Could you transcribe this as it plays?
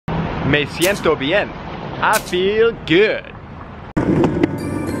Me siento bien. I feel good.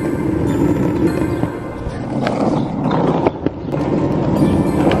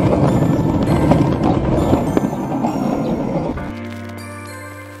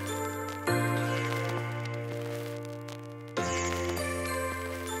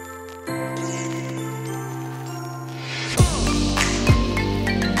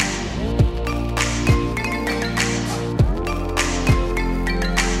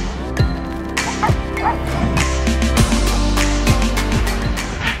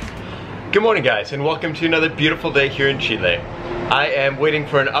 Good morning guys, and welcome to another beautiful day here in Chile. I am waiting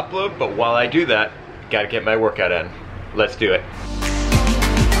for an upload, but while I do that, gotta get my workout in. Let's do it.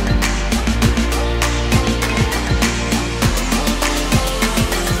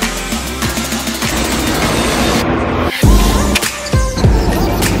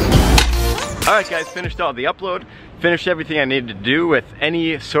 Alright guys, finished all the upload, finished everything I needed to do with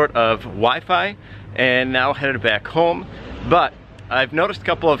any sort of Wi-Fi, and now headed back home. But I've noticed a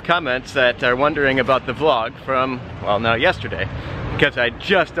couple of comments that are wondering about the vlog from, well, now yesterday, because I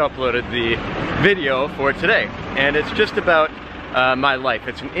just uploaded the video for today. And it's just about my life.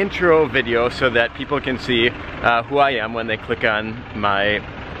 It's an intro video so that people can see who I am when they click on my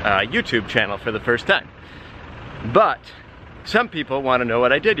YouTube channel for the first time. But some people want to know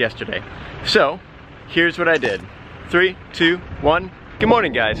what I did yesterday. So, here's what I did. 3, 2, 1. Good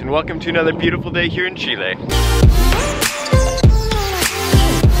morning guys, and welcome to another beautiful day here in Chile.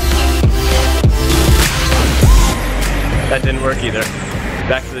 That didn't work either.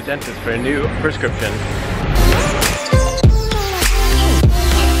 Back to the dentist for a new prescription.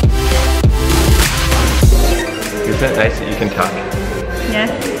 Isn't it nice that you can talk? Yeah.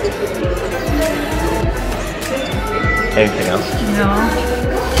 Anything else? No.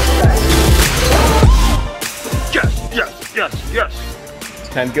 Yes, yes, yes, yes! It's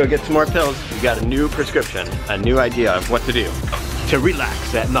time to go get some more pills. We got a new prescription, a new idea of what to do to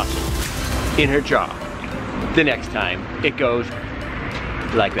relax that muscle in her jaw. The next time it goes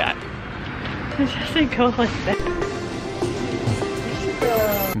like that. It doesn't go like that.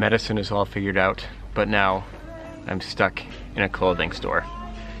 Medicine is all figured out, but now I'm stuck in a clothing store.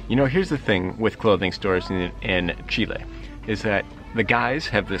 You know, here's the thing with clothing stores in Chile, is that the guys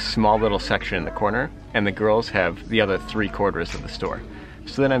have this small little section in the corner, and the girls have the other 3/4 of the store.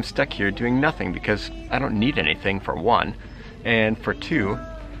 So then I'm stuck here doing nothing because I don't need anything, for one, and for two,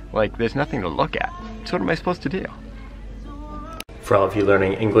 like, there's nothing to look at. So what am I supposed to do? For all of you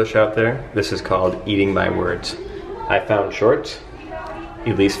learning English out there, this is called eating my words. I found shorts,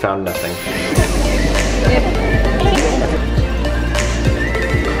 Elise found nothing.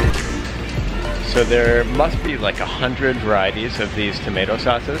 So there must be like 100 varieties of these tomato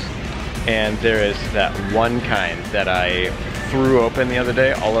sauces, and there is that one kind that I threw open the other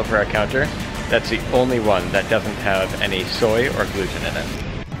day all over our counter. That's the only one that doesn't have any soy or gluten in it.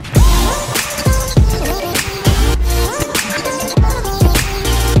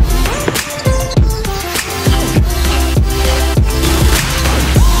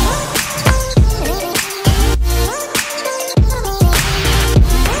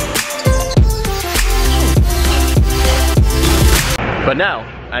 But now,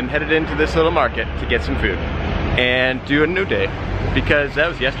 I'm headed into this little market to get some food and do a new day, because that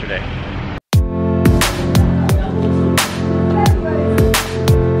was yesterday.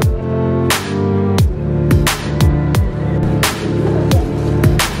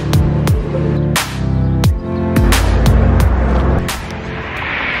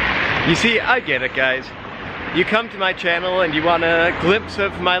 You see, I get it guys. You come to my channel and you want a glimpse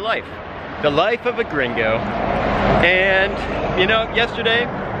of my life. The life of a gringo. And, you know, yesterday,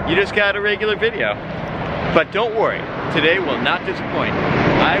 you just got a regular video. But don't worry, today will not disappoint.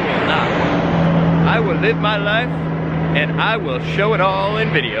 I will not. I will live my life, and I will show it all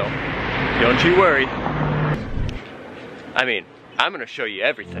in video. Don't you worry. I mean, I'm gonna show you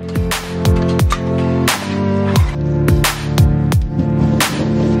everything.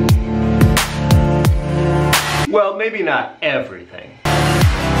 Well, maybe not everything.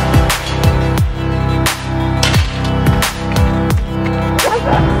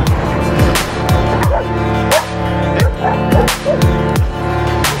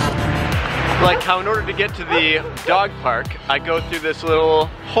 Like how in order to get to the dog park, I go through this little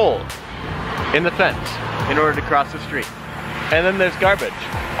hole in the fence in order to cross the street. And then there's garbage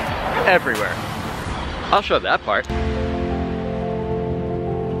everywhere. I'll show that part.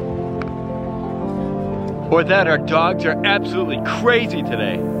 Or that our dogs are absolutely crazy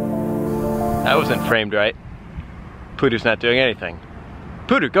today. That wasn't framed right. Poodoo's not doing anything.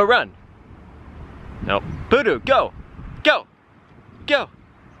 Poodoo, go run. Nope. Poodoo, go! Go! Go!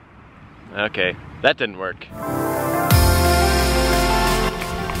 Okay, that didn't work.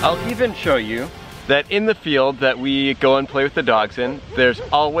 I'll even show you that in the field that we go and play with the dogs in, there's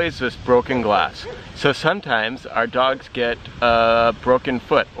always this broken glass. So sometimes our dogs get a broken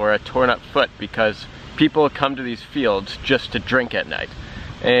foot or a torn up foot because people come to these fields just to drink at night.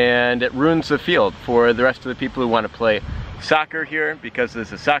 And it ruins the field for the rest of the people who want to play soccer here because this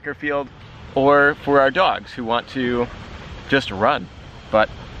is a soccer field, or for our dogs who want to just run, but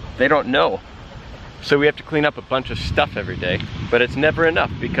they don't know. So we have to clean up a bunch of stuff every day, but it's never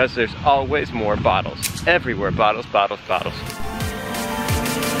enough because there's always more bottles. Everywhere, bottles, bottles, bottles.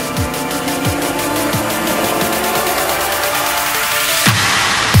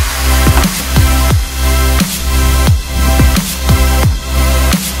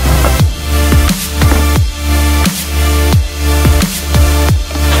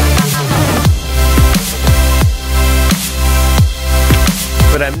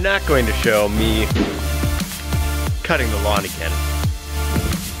 But I'm not going to show me cutting the lawn again.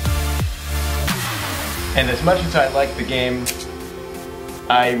 And as much as I like the game,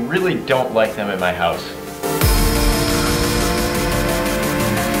 I really don't like them in my house.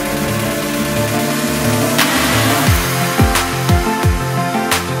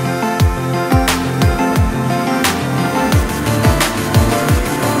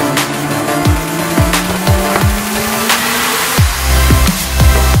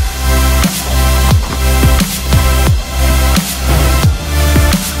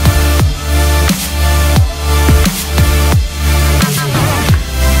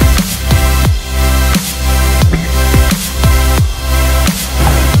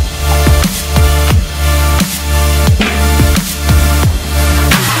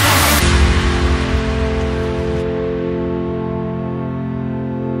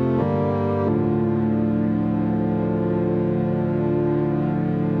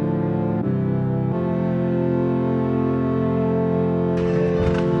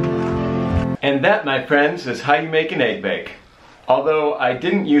 And that, my friends, is how you make an egg bake. Although I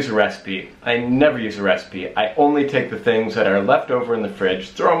didn't use a recipe, I never use a recipe. I only take the things that are left over in the fridge,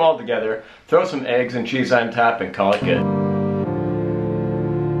 throw them all together, throw some eggs and cheese on top, and call it good.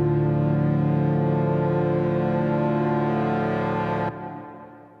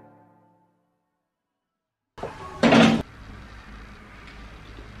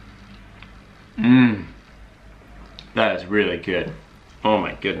 That is really good. Oh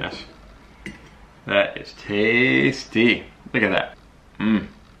my goodness. That is tasty. Look at that.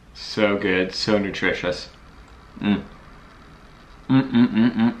 So good, so nutritious.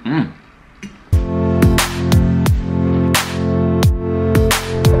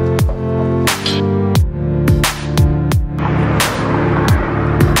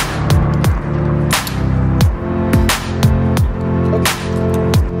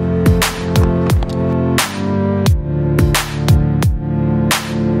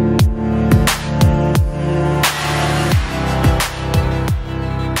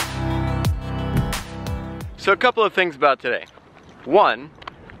 So a couple of things about today. One,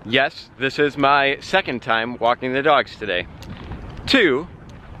 yes, this is my second time walking the dogs today. Two,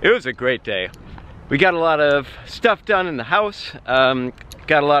 it was a great day. We got a lot of stuff done in the house, got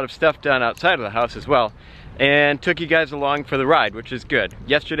a lot of stuff done outside of the house as well, and took you guys along for the ride, which is good.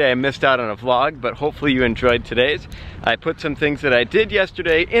 Yesterday I missed out on a vlog, but hopefully you enjoyed today's. I put some things that I did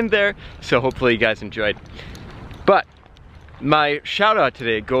yesterday in there, so hopefully you guys enjoyed. But my shout out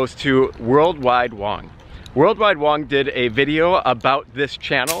today goes to Worldwide Wong. Worldwide Wong did a video about this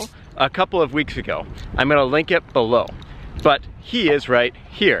channel a couple of weeks ago. I'm gonna link it below. But he is right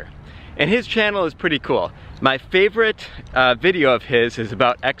here. And his channel is pretty cool. My favorite video of his is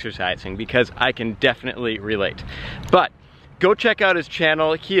about exercising because I can definitely relate. But go check out his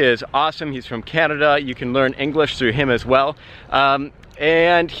channel. He is awesome. He's from Canada. You can learn English through him as well.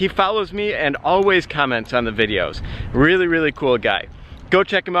 And he follows me and always comments on the videos. Really, really cool guy. Go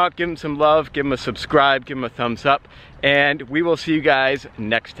check him out, give him some love, give him a subscribe, give him a thumbs up, and we will see you guys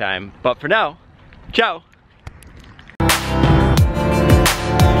next time. But for now, ciao!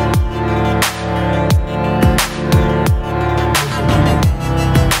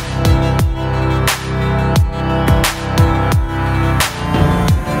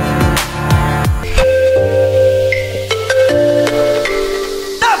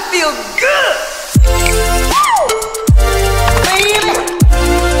 That feels good!